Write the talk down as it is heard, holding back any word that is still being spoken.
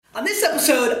this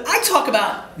episode, I talk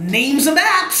about names of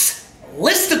apps,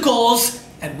 listicles,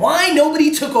 and why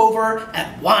nobody took over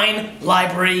at Wine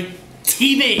Library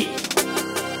TV.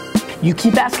 You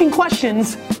keep asking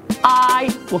questions,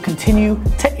 I will continue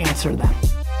to answer them.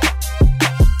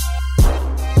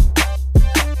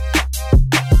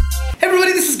 Hey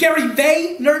everybody, this is Gary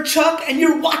Vaynerchuk, and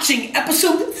you're watching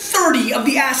episode 30 of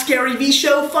the Ask Gary V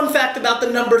Show. Fun fact about the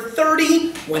number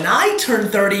 30, when I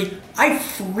turned 30, I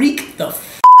freaked the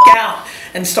out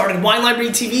and started Wine Library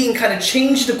TV and kind of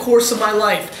changed the course of my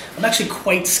life. I'm actually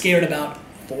quite scared about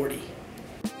 40.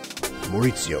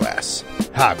 Maurizio asks,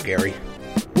 hi Gary,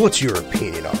 what's your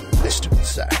opinion on listicle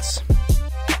sites?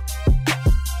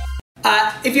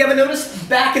 If you haven't noticed,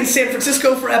 back in San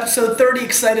Francisco for episode 30,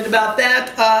 excited about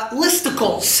that.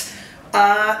 Listicles.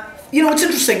 You know, it's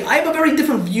interesting. I have a very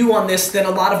different view on this than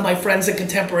a lot of my friends and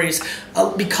contemporaries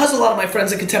because a lot of my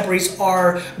friends and contemporaries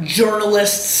are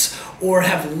journalists or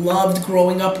have loved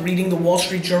growing up reading the Wall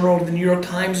Street Journal or the New York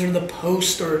Times or the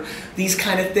Post or these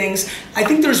kind of things. I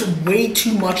think there's way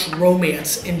too much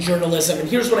romance in journalism, and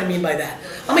here's what I mean by that.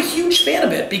 I'm a huge fan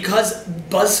of it because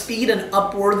BuzzFeed and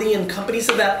Upworthy and companies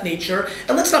of that nature,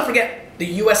 and let's not forget the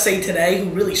USA Today, who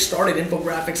really started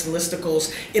infographics and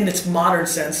listicles in its modern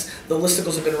sense. The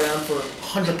listicles have been around for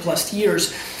 100 plus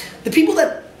years. The people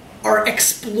that are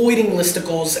exploiting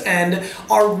listicles and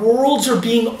our worlds are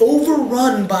being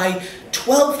overrun by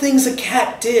 12 things a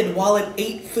cat did while it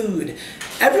ate food.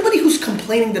 Everybody who's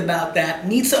complaining about that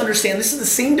needs to understand this is the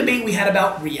same debate we had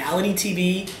about reality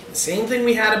TV, the same thing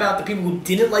we had about the people who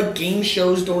didn't like game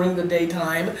shows during the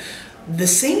daytime, the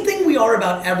same thing we are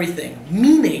about everything,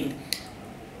 meaning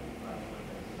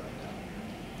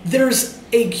there's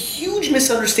a huge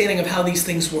misunderstanding of how these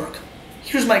things work.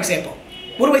 Here's my example.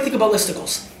 What do I think about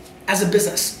listicles? As a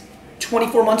business,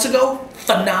 24 months ago,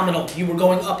 phenomenal. You were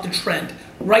going up the trend.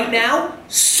 Right now,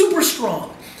 super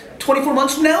strong. 24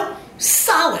 months from now,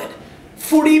 solid.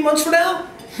 48 months from now,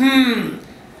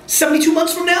 72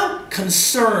 months from now,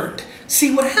 concerned.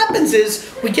 See, what happens is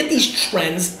we get these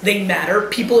trends, they matter,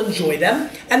 people enjoy them,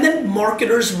 and then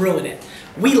marketers ruin it.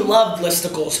 We loved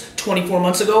listicles 24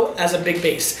 months ago as a big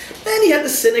base. Then you had the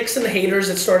cynics and the haters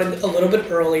that started a little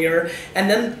bit earlier. And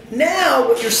then now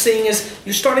what you're seeing is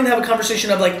you're starting to have a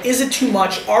conversation of like, is it too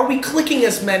much? Are we clicking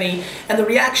as many? And the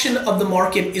reaction of the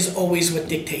market is always what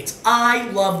dictates. I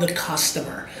love the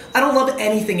customer. I don't love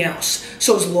anything else.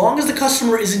 So as long as the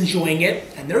customer is enjoying it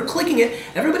and they're clicking it,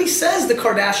 everybody says the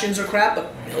Kardashians are crap,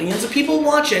 but millions of people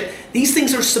watch it. These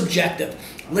things are subjective.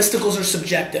 Listicles are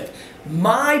subjective.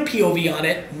 My POV on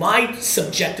it, my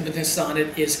subjectiveness on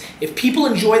it is if people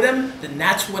enjoy them, then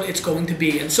that's what it's going to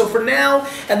be. And so for now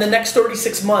and the next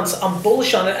 36 months, I'm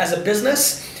bullish on it as a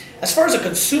business. As far as a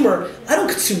consumer, I don't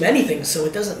consume anything, so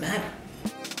it doesn't matter.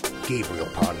 Gabriel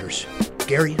ponders,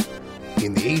 Gary,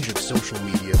 in the age of social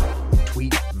media,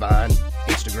 tweet, Vine,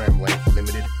 Instagram Life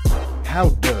Limited,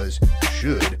 how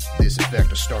should this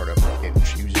affect a startup in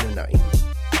choosing a name?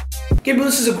 Gabriel,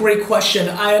 this is a great question.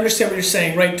 I understand what you're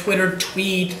saying, right? Twitter,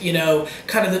 tweet, you know,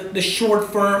 kind of the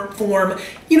short form.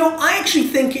 You know, I actually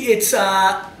think it's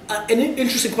an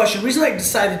interesting question. The reason I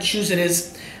decided to choose it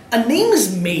is a name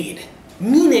is made,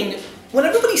 meaning when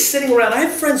everybody's sitting around, I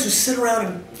have friends who sit around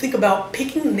and think about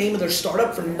picking the name of their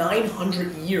startup for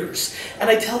 900 years. And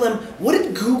I tell them, what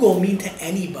did Google mean to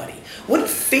anybody? What did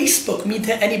Facebook mean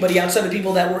to anybody outside of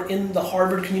people that were in the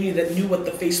Harvard community that knew what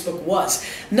the Facebook was?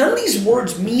 None of these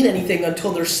words mean anything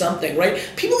until there's something, right?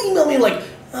 People email me like,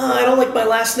 I don't like my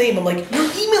last name. I'm like, you're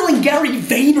emailing Gary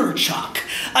Vaynerchuk.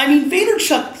 I mean,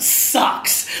 Vaynerchuk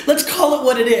sucks. Let's call it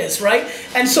what it is, right?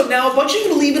 And so now a bunch of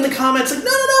you leave in the comments like, no,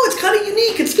 it's kind of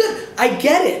unique. It's good. I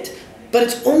get it. But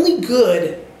it's only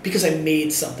good because I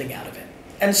made something out of it.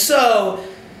 And so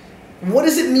what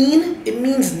does it mean? It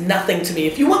means nothing to me.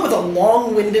 If you went with a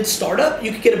long-winded startup,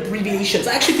 you could get abbreviations.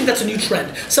 I actually think that's a new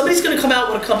trend. Somebody's going to come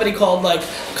out with a company called like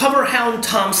Coverhound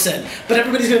Thompson, but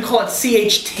everybody's going to call it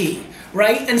CHT.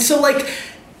 Right? And so like,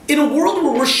 in a world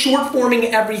where we're short forming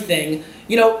everything,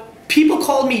 you know, people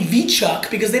called me Vchuk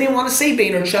because they didn't want to say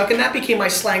Vaynerchuk, and that became my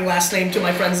slang last name to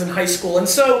my friends in high school. And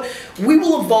so we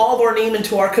will evolve our name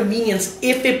into our convenience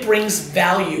if it brings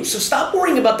value. So stop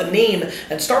worrying about the name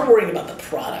and start worrying about the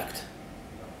product.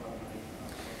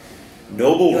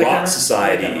 Noble Rock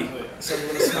Society. I'm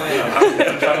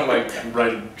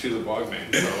trying to choose a blog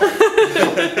name. So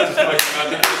just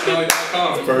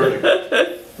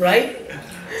Perfect. Right?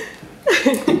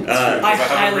 I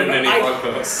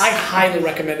highly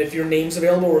recommend if your name's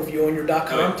available or if you own your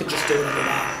 .com to just do it under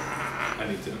that. I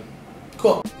need to.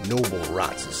 Cool. Noble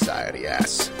Rot Society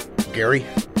asks, Gary,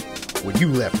 When you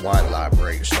left Wine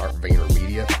Library to start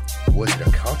VaynerMedia, was it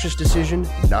a conscious decision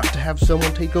not to have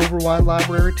someone take over Wine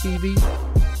Library TV?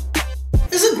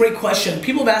 This is a great question.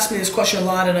 People have asked me this question a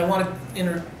lot, and I want to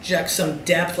interject some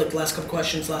depth, like the last couple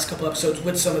questions, last couple episodes,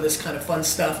 with some of this kind of fun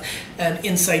stuff and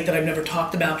insight that I've never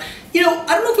talked about. You know, I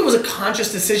don't know if it was a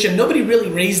conscious decision. Nobody really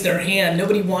raised their hand.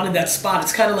 Nobody wanted that spot.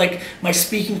 It's kind of like my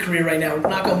speaking career right now.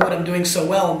 Knock on wood, I'm doing so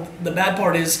well. The bad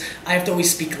part is I have to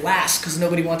always speak last because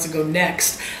nobody wants to go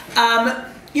next.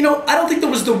 You know, I don't think there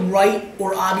was the right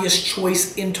or obvious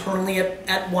choice internally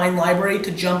at Wine Library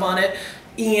to jump on it.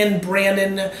 Ian,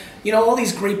 Brandon, you know, all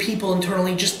these great people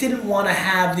internally just didn't want to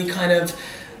have the kind of,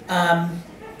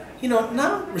 you know,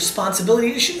 not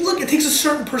responsibility. Look, it takes a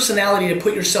certain personality to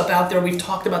put yourself out there. We've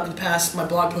talked about in the past. My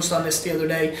blog post on this the other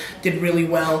day did really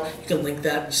well. You can link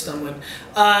that in Stunwin.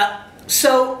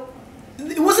 So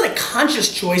it wasn't a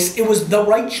conscious choice. It was the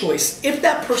right choice. If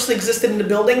that person existed in the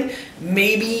building,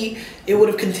 maybe it would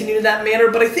have continued in that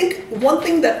manner. But I think one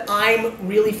thing that I'm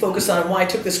really focused on and why I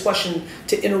took this question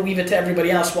to interweave it to everybody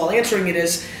else while answering it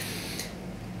is,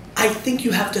 I think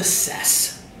you have to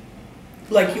assess.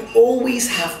 Like, you always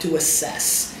have to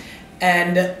assess.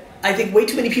 And I think way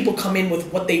too many people come in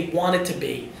with what they want it to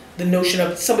be. The notion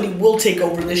of somebody will take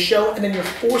over this show, and then you're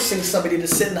forcing somebody to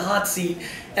sit in the hot seat,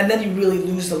 and then you really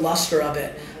lose the luster of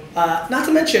it. Not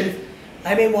to mention,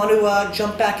 I may want to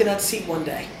jump back in that seat one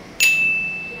day.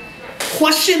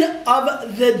 Question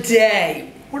of the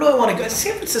day. Where do I want to go?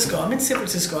 San Francisco. I'm in San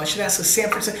Francisco. I should ask a San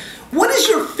Francisco. What is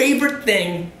your favorite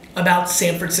thing about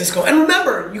San Francisco? And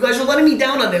remember, you guys are letting me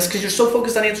down on this because you're so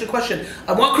focused on answering the question.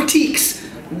 I want critiques.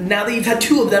 Now that you've had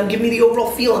 2 of them, give me the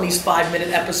overall feel on these 5-minute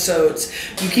episodes.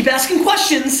 You keep asking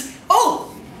questions.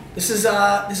 Oh, this is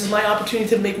my opportunity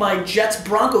to make my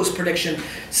Jets-Broncos prediction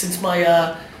since my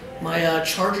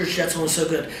Chargers-Jets one was so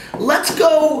good. Let's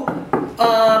go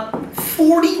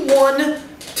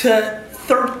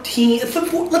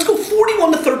 41-13. Let's go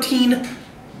 41-13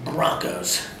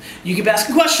 Broncos. You keep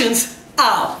asking questions.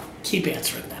 I'll keep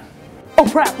answering them. Oh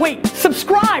crap, wait,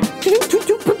 subscribe!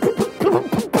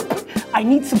 I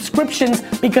need subscriptions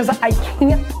because I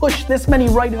can't push this many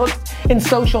right hooks in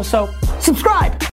social, so subscribe!